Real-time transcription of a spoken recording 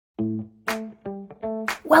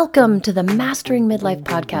Welcome to the Mastering Midlife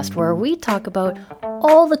podcast, where we talk about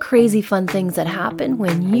all the crazy fun things that happen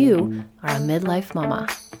when you are a midlife mama.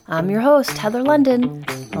 I'm your host, Heather London.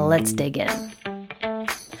 Let's dig in.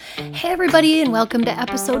 Hey everybody, and welcome to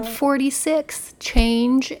episode 46.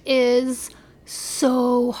 Change is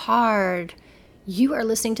so hard. You are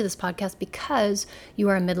listening to this podcast because you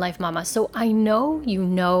are a midlife mama. So I know you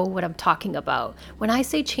know what I'm talking about. When I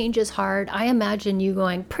say change is hard, I imagine you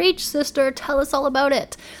going, "Preach, sister, tell us all about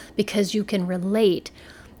it," because you can relate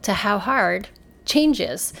to how hard change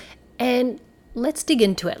is. And let's dig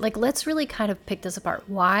into it. Let's really kind of pick this apart.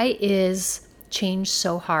 Why is change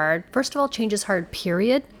so hard? First of all, change is hard,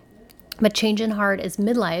 period. But change in hard is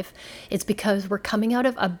midlife. It's because we're coming out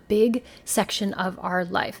of a big section of our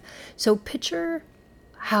life. So picture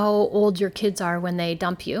how old your kids are when they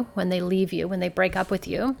dump you, when they leave you, when they break up with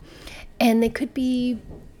you. And they could be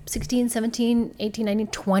 16, 17, 18, 19,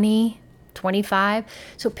 20, 25.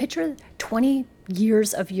 So picture 20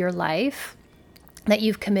 years of your life that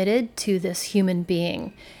you've committed to this human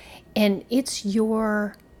being. And it's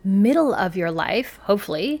your middle of your life,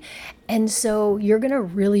 hopefully. And so you're going to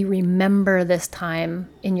really remember this time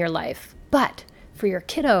in your life. But for your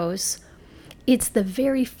kiddos, it's the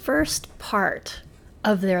very first part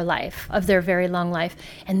of their life, of their very long life.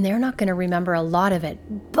 And they're not going to remember a lot of it,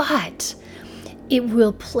 but it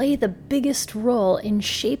will play the biggest role in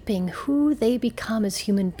shaping who they become as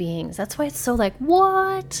human beings. That's why it's so like,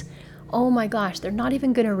 what? Oh my gosh, they're not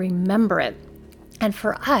even going to remember it. And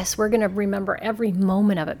for us, we're going to remember every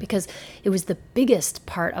moment of it because it was the biggest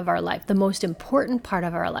part of our life, the most important part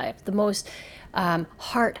of our life, the most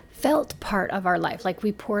heartfelt part of our life. Like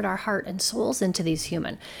we poured our heart and souls into these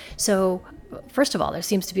human. So first of all, there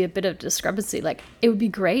seems to be a bit of discrepancy. Like it would be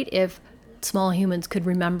great if small humans could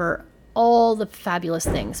remember all the fabulous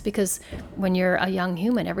things, because when you're a young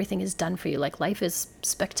human, everything is done for you. Like life is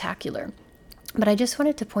spectacular. But I just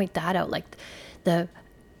wanted to point that out, like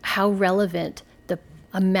how relevant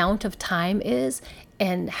amount of time is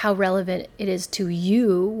and how relevant it is to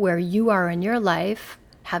you, where you are in your life,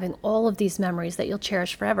 having all of these memories that you'll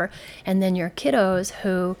cherish forever, and then your kiddos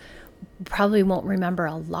who probably won't remember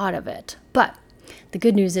a lot of it. But the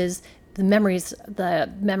good news is the memories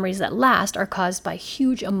that last are caused by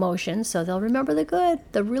huge emotions, so they'll remember the good,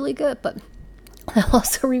 the really good, but they'll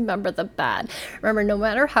also remember the bad. Remember, no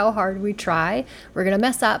matter how hard we try, we're going to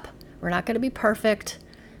mess up, we're not going to be perfect,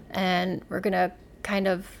 and we're going to kind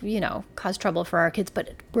of, cause trouble for our kids,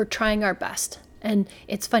 but we're trying our best. And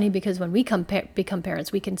it's funny because when we become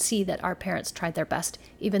parents, we can see that our parents tried their best,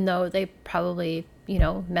 even though they probably,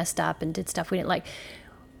 messed up and did stuff we didn't like.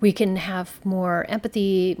 We can have more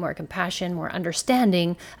empathy, more compassion, more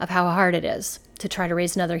understanding of how hard it is to try to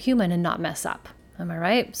raise another human and not mess up. Am I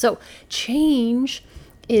right? So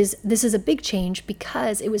this is a big change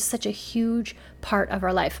because it was such a huge part of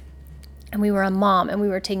our life. And we were a mom and we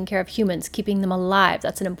were taking care of humans, keeping them alive.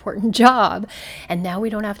 That's an important job. And now we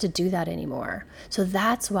don't have to do that anymore. So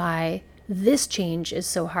that's why this change is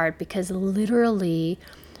so hard, because literally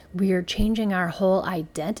we're changing our whole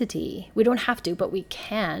identity. We don't have to, but we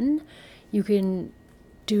can. You can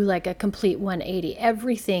do like a complete 180.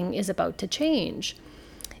 Everything is about to change.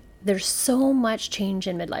 There's so much change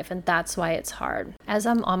in midlife, and that's why it's hard. As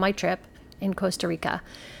I'm on my trip in Costa Rica,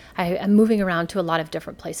 I am moving around to a lot of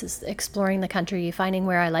different places, exploring the country, finding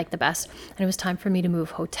where I like the best. And it was time for me to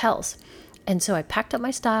move hotels. And so I packed up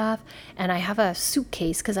my stuff, and I have a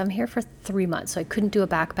suitcase because I'm here for 3 months. So I couldn't do a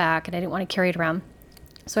backpack and I didn't want to carry it around.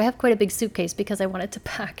 So I have quite a big suitcase because I wanted to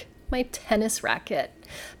pack my tennis racket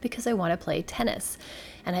because I want to play tennis.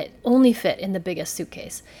 And it only fit in the biggest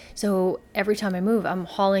suitcase. So every time I move, I'm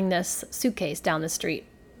hauling this suitcase down the street,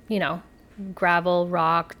 gravel,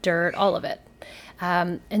 rock, dirt, all of it.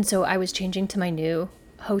 And so I was changing to my new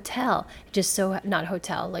hotel, not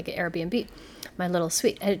hotel, like an Airbnb, my little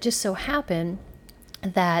suite. And it just so happened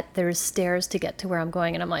that there's stairs to get to where I'm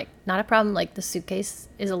going. And I'm like, not a problem. Like the suitcase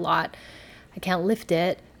is a lot. I can't lift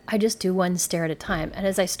it. I just do one stair at a time. And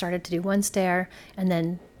as I started to do one stair and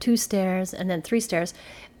then 2 stairs and then 3 stairs,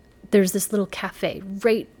 there's this little cafe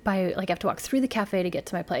right by, I have to walk through the cafe to get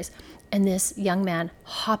to my place. And this young man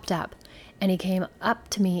hopped up. And he came up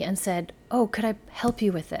to me and said, "Oh, could I help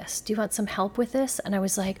you with this? Do you want some help with this?" And I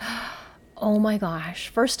was like, oh my gosh.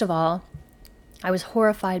 First of all, I was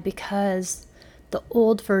horrified because the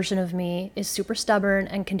old version of me is super stubborn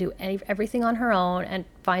and can do everything on her own and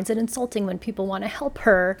finds it insulting when people want to help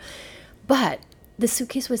her. But the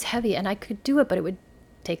suitcase was heavy and I could do it, but it would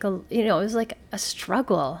take it was like a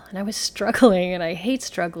struggle, and I was struggling, and I hate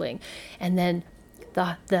struggling. And then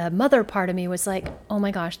the mother part of me was like, oh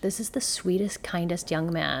my gosh, this is the sweetest, kindest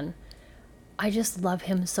young man I just love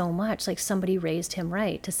him so much. Like somebody raised him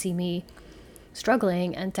right to see me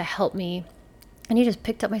struggling and to help me. And he just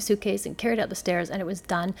picked up my suitcase and carried it up the stairs, and it was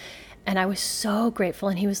done. And I was so grateful.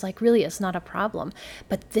 And he was like, really, it's not a problem.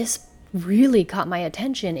 But this really caught my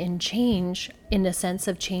attention in change, in the sense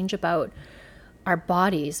of change about our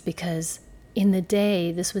bodies, because in the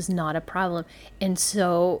day, this was not a problem. And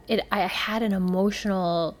so I had an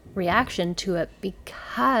emotional reaction to it,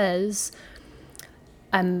 because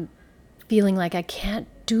I'm feeling like I can't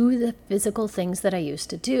do the physical things that I used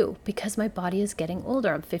to do because my body is getting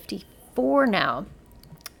older. I'm 54 now,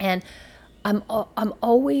 and I'm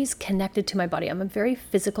always connected to my body. I'm a very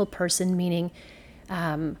physical person, meaning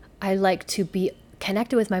I like to be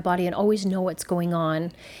connected with my body and always know what's going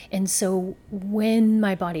on. And so when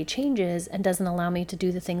my body changes and doesn't allow me to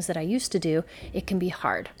do the things that I used to do, it can be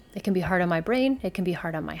hard. It can be hard on my brain. It can be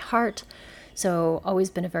hard on my heart. So always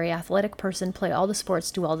been a very athletic person, play all the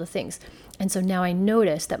sports, do all the things. And so now I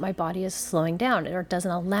notice that my body is slowing down, or it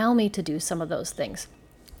doesn't allow me to do some of those things.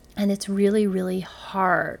 And it's really, really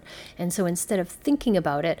hard. And so instead of thinking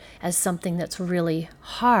about it as something that's really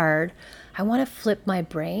hard, I want to flip my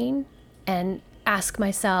brain and ask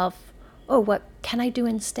myself, oh, what can I do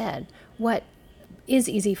instead? What is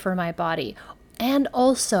easy for my body? And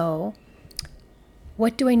also,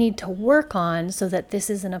 what do I need to work on so that this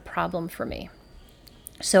isn't a problem for me?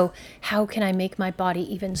 So how can I make my body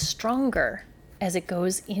even stronger as it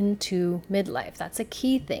goes into midlife? That's a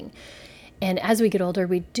key thing. And as we get older,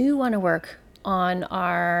 we do want to work on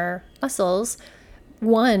our muscles.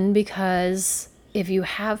 One, because if you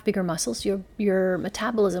have bigger muscles, your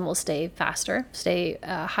metabolism will stay faster, stay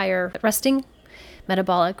higher. Resting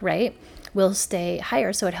metabolic rate will stay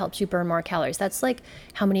higher, so it helps you burn more calories. That's like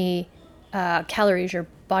how many calories your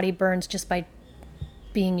body burns just by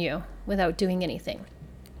being you without doing anything.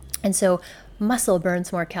 And so muscle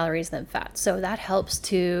burns more calories than fat. So that helps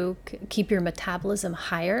to keep your metabolism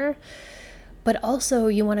higher. But also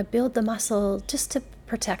you want to build the muscle just to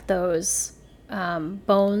protect those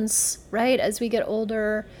bones, right? As we get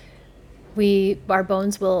older, our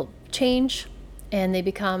bones will change and they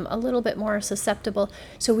become a little bit more susceptible.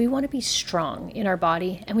 So we want to be strong in our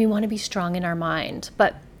body and we want to be strong in our mind.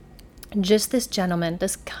 But just this gentleman,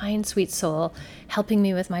 this kind, sweet soul, helping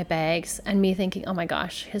me with my bags, and me thinking, oh my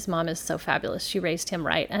gosh, his mom is so fabulous. She raised him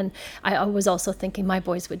right. And I was also thinking my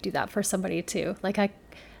boys would do that for somebody too.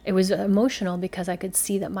 It was emotional because I could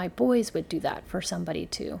see that my boys would do that for somebody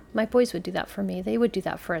too. My boys would do that for me. They would do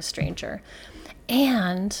that for a stranger.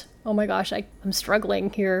 And, oh my gosh, I'm struggling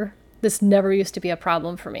here. This never used to be a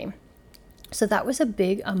problem for me. So that was a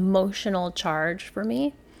big emotional charge for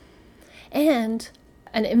me. And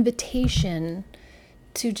an invitation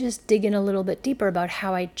to just dig in a little bit deeper about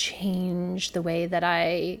how I change the way that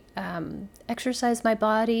I exercise my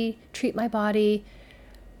body, treat my body,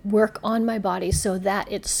 work on my body so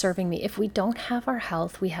that it's serving me. If we don't have our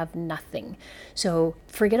health, we have nothing. So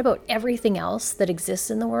forget about everything else that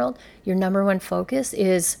exists in the world. Your number one focus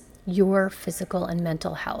is your physical and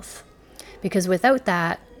mental health. Because without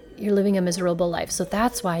that, you're living a miserable life. So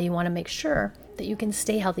that's why you want to make sure that you can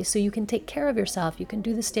stay healthy, so you can take care of yourself. You can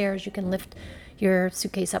do the stairs, you can lift your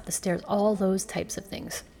suitcase up the stairs, all those types of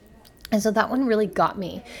things. And so that one really got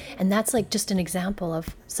me. And that's like just an example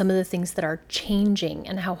of some of the things that are changing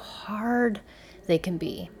and how hard they can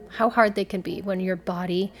be. How hard they can be when your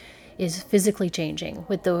body is physically changing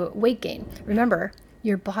with the weight gain. Remember,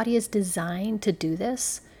 your body is designed to do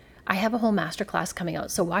this. I have a whole masterclass coming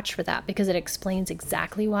out, so watch for that because it explains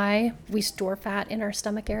exactly why we store fat in our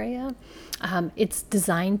stomach area. It's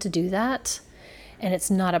designed to do that, and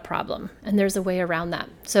it's not a problem. And there's a way around that.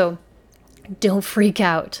 So don't freak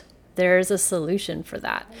out. There's a solution for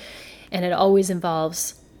that. And it always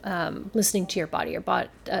involves listening to your body,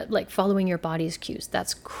 like following your body's cues.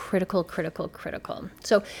 That's critical, critical, critical.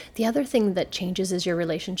 So the other thing that changes is your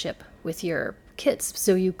relationship with your kids.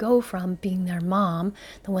 So you go from being their mom,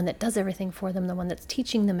 the one that does everything for them, the one that's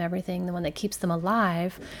teaching them everything, the one that keeps them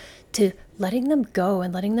alive, to letting them go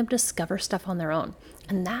and letting them discover stuff on their own.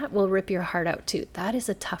 And that will rip your heart out too. That is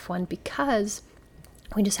a tough one because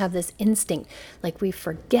we just have this instinct, like we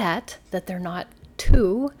forget that they're not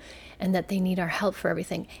two and that they need our help for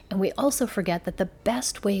everything. And we also forget that the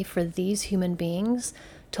best way for these human beings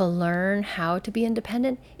to learn how to be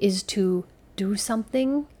independent is to do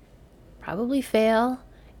something, probably fail,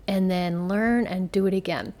 and then learn and do it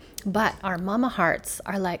again. But our mama hearts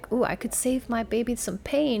are like, oh, I could save my baby some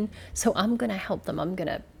pain, so I'm going to help them. I'm going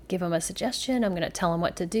to give them a suggestion. I'm going to tell them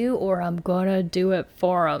what to do, or I'm going to do it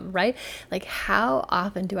for them, right? Like, how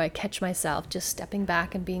often do I catch myself just stepping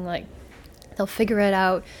back and being like, They'll figure it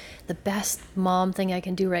out. The best mom thing I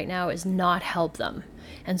can do right now is not help them.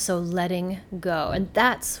 And so letting go. And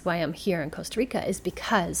that's why I'm here in Costa Rica, is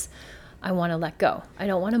because I want to let go. I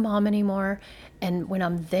don't want to mom anymore. And when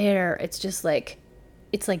I'm there, it's like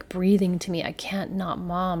breathing to me. I can't not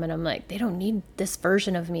mom. And I'm like, they don't need this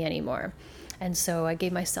version of me anymore. And so I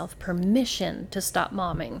gave myself permission to stop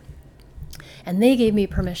momming. And they gave me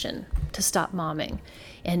permission to stop momming.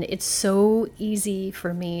 And it's so easy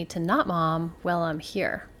for me to not mom while I'm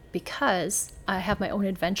here, because I have my own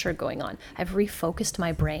adventure going on. I've refocused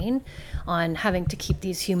my brain on having to keep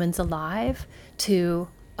these humans alive to,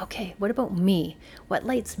 okay, what about me? What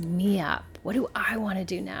lights me up? What do I want to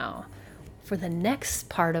do now? For the next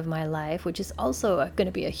part of my life, which is also going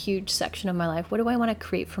to be a huge section of my life, what do I want to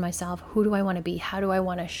create for myself? Who do I want to be? How do I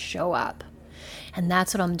want to show up? And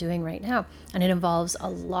that's what I'm doing right now. And it involves a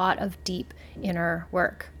lot of deep inner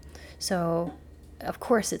work. So, of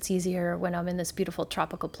course, it's easier when I'm in this beautiful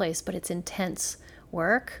tropical place, but it's intense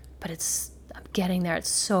work, but I'm getting there. It's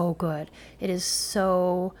so good. It is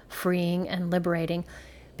so freeing and liberating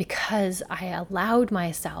because I allowed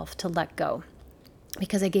myself to let go,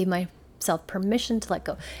 because I gave myself permission to let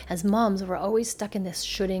go. As moms, we're always stuck in this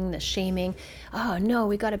shoulding, this shaming. Oh no,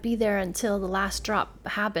 we got to be there until the last drop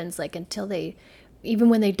happens, like until even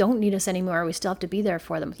when they don't need us anymore, we still have to be there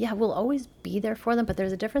for them. Yeah, we'll always be there for them, but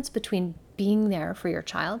there's a difference between being there for your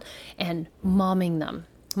child and momming them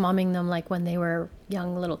like when they were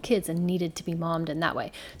young little kids and needed to be mommed in that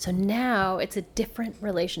way. So now it's a different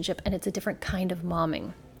relationship, and it's a different kind of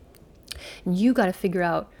momming. And you got to figure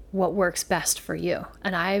out what works best for you.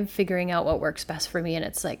 And I'm figuring out what works best for me, and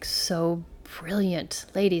it's like so brilliant.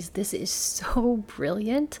 Ladies, this is so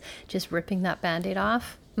brilliant. Just ripping that Band-Aid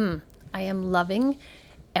off. I am loving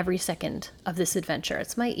every second of this adventure.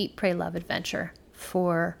 It's my eat, pray, love adventure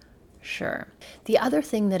for sure. The other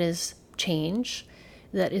thing that is change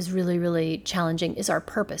that is really, really challenging is our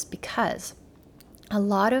purpose, because a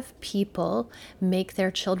lot of people make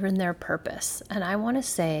their children their purpose. And I want to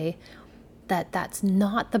say that that's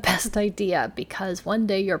not the best idea, because one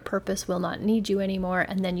day your purpose will not need you anymore,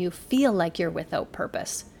 and then you feel like you're without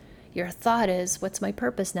purpose. Your thought is, what's my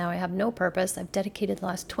purpose now? I have no purpose. I've dedicated the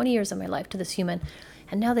last 20 years of my life to this human,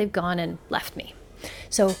 and now they've gone and left me.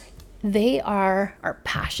 So they are our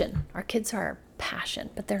passion. Our kids are our passion,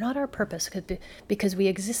 but they're not our purpose, because we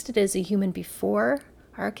existed as a human before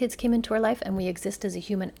our kids came into our life, and we exist as a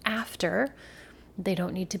human after. They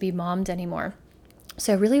don't need to be mommed anymore.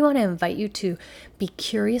 So I really want to invite you to be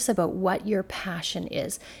curious about what your passion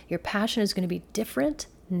is. Your passion is going to be different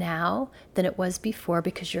now than it was before,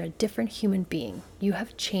 because you're a different human being. You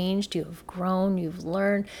have changed, you have grown, you've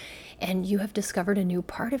learned, and you have discovered a new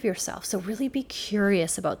part of yourself. So really be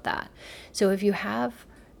curious about that. So if you have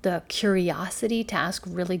the curiosity to ask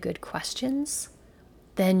really good questions,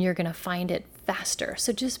 then you're going to find it faster.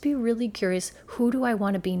 So just be really curious. Who do I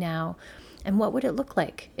want to be now? And what would it look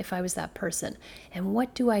like if I was that person? And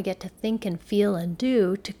what do I get to think and feel and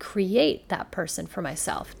do to create that person for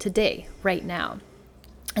myself today, right now?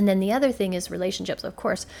 And then the other thing is relationships. Of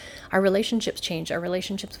course, our relationships change. Our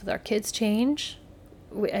relationships with our kids change,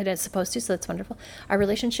 and it's supposed to, so that's wonderful. Our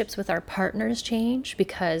relationships with our partners change,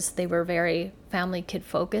 because they were very family kid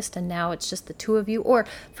focused, and now it's just the two of you. Or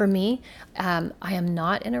for me, I am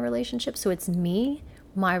not in a relationship, so it's me,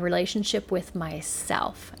 my relationship with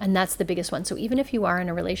myself, and that's the biggest one. So even if you are in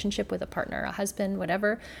a relationship with a partner, a husband,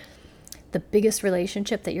 whatever, the biggest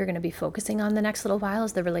relationship that you're going to be focusing on the next little while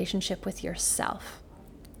is the relationship with yourself,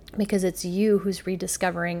 because it's you who's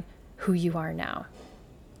rediscovering who you are now.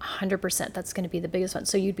 100%. That's going to be the biggest one.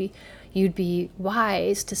 So you'd be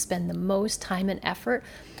wise to spend the most time and effort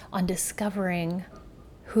on discovering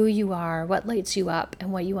who you are, what lights you up,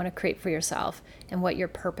 and what you want to create for yourself, and what your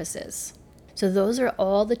purpose is. So those are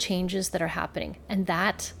all the changes that are happening, and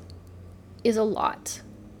that is a lot.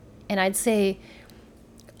 And I'd say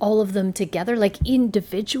all of them together, like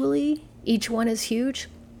individually, each one is huge,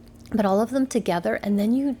 but all of them together, and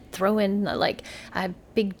then you throw in like a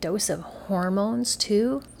big dose of hormones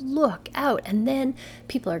too. Look out. And then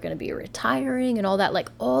people are going to be retiring and all that, like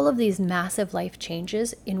all of these massive life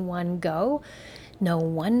changes in one go. No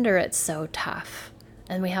wonder it's so tough.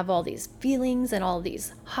 And we have all these feelings and all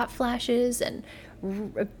these hot flashes and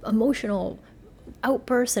emotional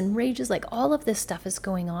outbursts and rages, like all of this stuff is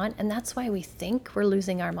going on. And that's why we think we're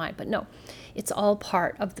losing our mind. But no, it's all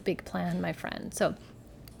part of the big plan, my friend. So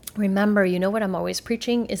remember, you know what I'm always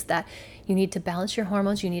preaching is that you need to balance your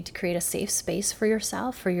hormones. You need to create a safe space for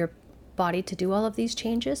yourself, for your body to do all of these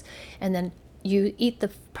changes. And then you eat the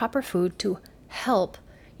proper food to help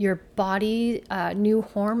your body, new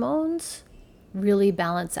hormones really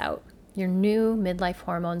balance out. your new midlife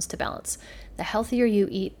hormones to balance. The healthier you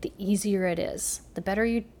eat, the easier it is. The better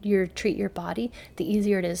you treat your body, the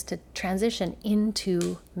easier it is to transition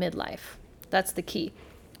into midlife. That's the key.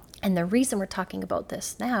 And the reason we're talking about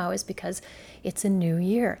this now is because it's a new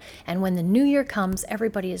year. And when the new year comes,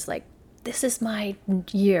 everybody is like, this is my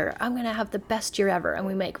year. I'm going to have the best year ever. And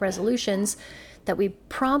we make resolutions that we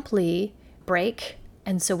promptly break.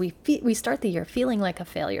 And so we start the year feeling like a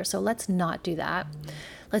failure. So let's not do that.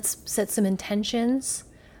 Let's set some intentions,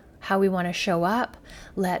 how we want to show up.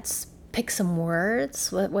 Let's pick some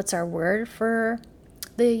words. What's our word for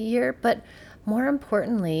the year? But more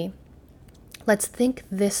importantly, let's think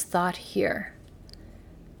this thought here.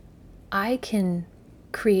 I can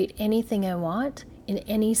create anything I want in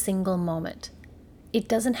any single moment. It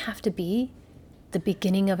doesn't have to be the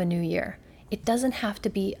beginning of a new year. It doesn't have to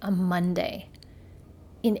be a Monday.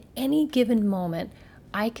 In any given moment,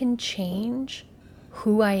 I can change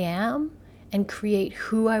who I am and create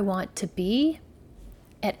who I want to be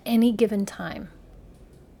at any given time.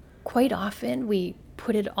 Quite often we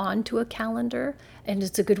put it onto a calendar, and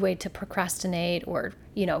it's a good way to procrastinate or,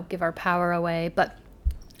 give our power away. But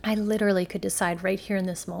I literally could decide right here in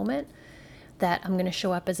this moment that I'm going to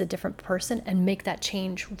show up as a different person and make that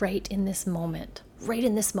change right in this moment. Right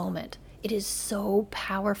in this moment. It is so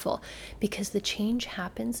powerful because the change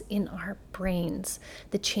happens in our brains.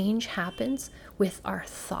 The change happens with our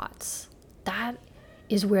thoughts. That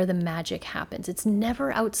is where the magic happens. It's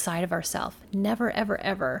never outside of ourselves. Never, ever,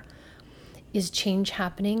 ever is change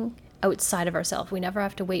happening outside of ourselves. We never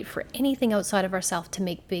have to wait for anything outside of ourselves to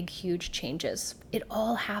make big, huge changes. It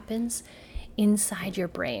all happens inside your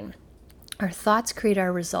brain. Our thoughts create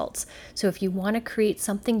our results. So if you want to create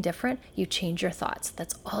something different, you change your thoughts.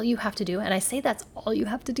 That's all you have to do. And I say that's all you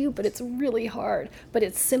have to do, but it's really hard. But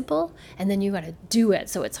it's simple, and then you got to do it.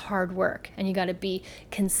 So it's hard work, and you got to be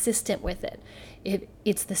consistent with it.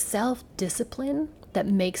 It's the self-discipline that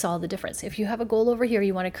makes all the difference. If you have a goal over here,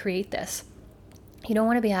 you want to create this. You don't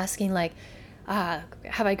want to be asking like,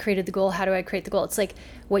 have I created the goal? How do I create the goal? It's like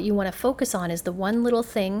what you want to focus on is the one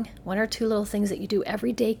or two little things that you do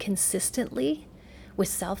every day consistently with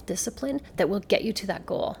self-discipline that will get you to that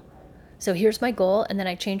goal. So here's my goal, and then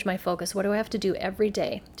I change my focus. What do I have to do every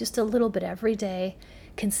day? Just a little bit every day,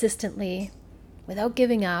 consistently, without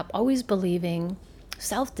giving up, always believing,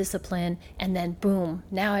 self-discipline, and then boom,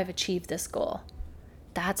 now I've achieved this goal.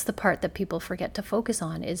 That's the part that people forget to focus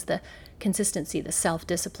on, is the consistency, the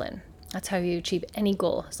self-discipline. That's how you achieve any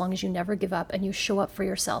goal, as long as you never give up and you show up for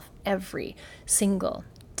yourself every single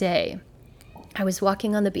day. I was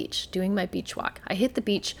walking on the beach, doing my beach walk. I hit the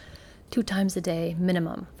beach 2 times a day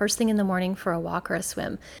minimum. First thing in the morning for a walk or a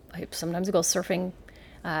swim. I sometimes go surfing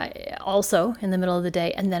also in the middle of the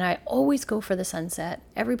day. And then I always go for the sunset.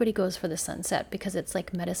 Everybody goes for the sunset because it's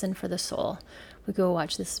like medicine for the soul. We go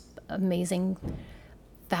watch this amazing,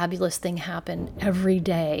 fabulous thing happen every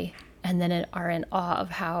day, and then are in awe of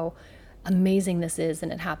how amazing this is,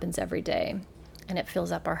 and it happens every day, and it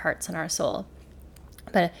fills up our hearts and our soul.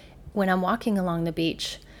 But when I'm walking along the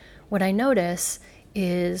beach, what I notice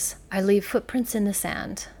is I leave footprints in the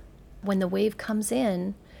sand. When the wave comes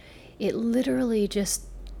in, it literally just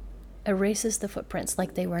erases the footprints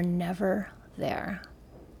like they were never there.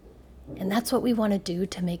 And that's what we want to do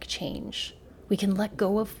to make change. We can let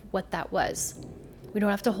go of what that was. We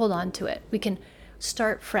don't have to hold on to it. We can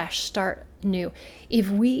start fresh, start new. If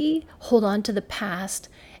we hold on to the past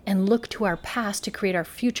and look to our past to create our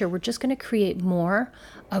future, we're just going to create more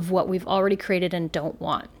of what we've already created and don't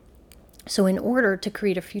want. So in order to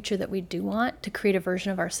create a future that we do want, to create a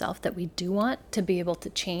version of ourselves that we do want, to be able to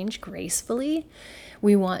change gracefully,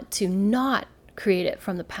 we want to not create it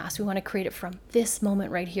from the past. We want to create it from this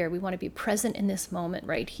moment right here. We want to be present in this moment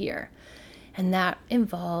right here. And that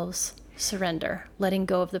involves surrender, letting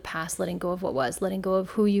go of the past, letting go of what was, letting go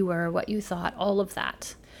of who you were, what you thought, all of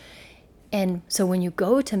that. And so when you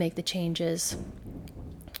go to make the changes,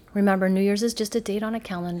 remember, New Year's is just a date on a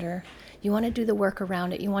calendar. You want to do the work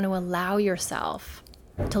around it. You want to allow yourself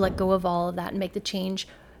to let go of all of that and make the change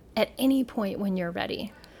at any point when you're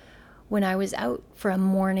ready. When I was out for a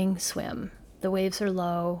morning swim, the waves are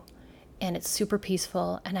low and it's super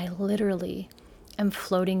peaceful, and I literally am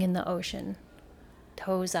floating in the ocean,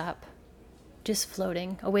 toes up, just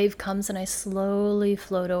floating. A wave comes and I slowly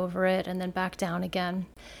float over it and then back down again.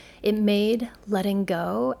 It made letting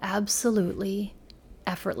go absolutely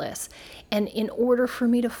effortless. And in order for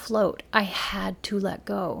me to float, I had to let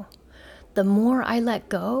go. The more I let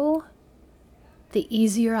go, the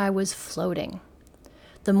easier I was floating.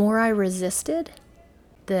 The more I resisted,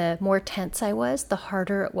 the more tense I was, the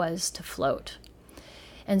harder it was to float.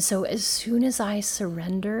 And so as soon as I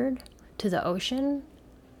surrendered to the ocean,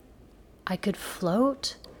 I could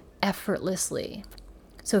float effortlessly.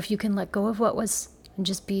 So if you can let go of what was and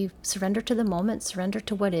just surrender to the moment, surrender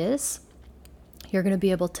to what is, you're going to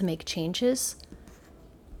be able to make changes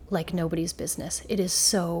like nobody's business. It is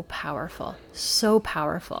so powerful, so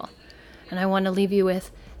powerful. And I want to leave you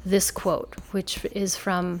with this quote, which is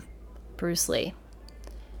from Bruce Lee.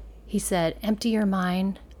 He said, "Empty your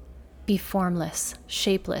mind, be formless,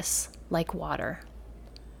 shapeless, like water.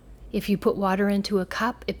 If you put water into a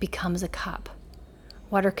cup, it becomes a cup.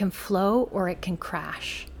 Water can flow or it can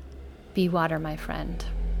crash. Be water, my friend."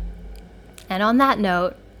 And on that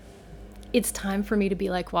note, it's time for me to be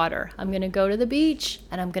like water. I'm going to go to the beach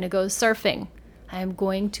and I'm going to go surfing. I am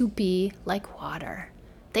going to be like water.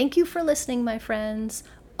 Thank you for listening, my friends.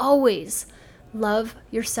 Always love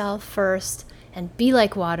yourself first and be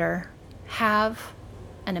like water. Have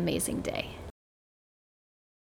an amazing day.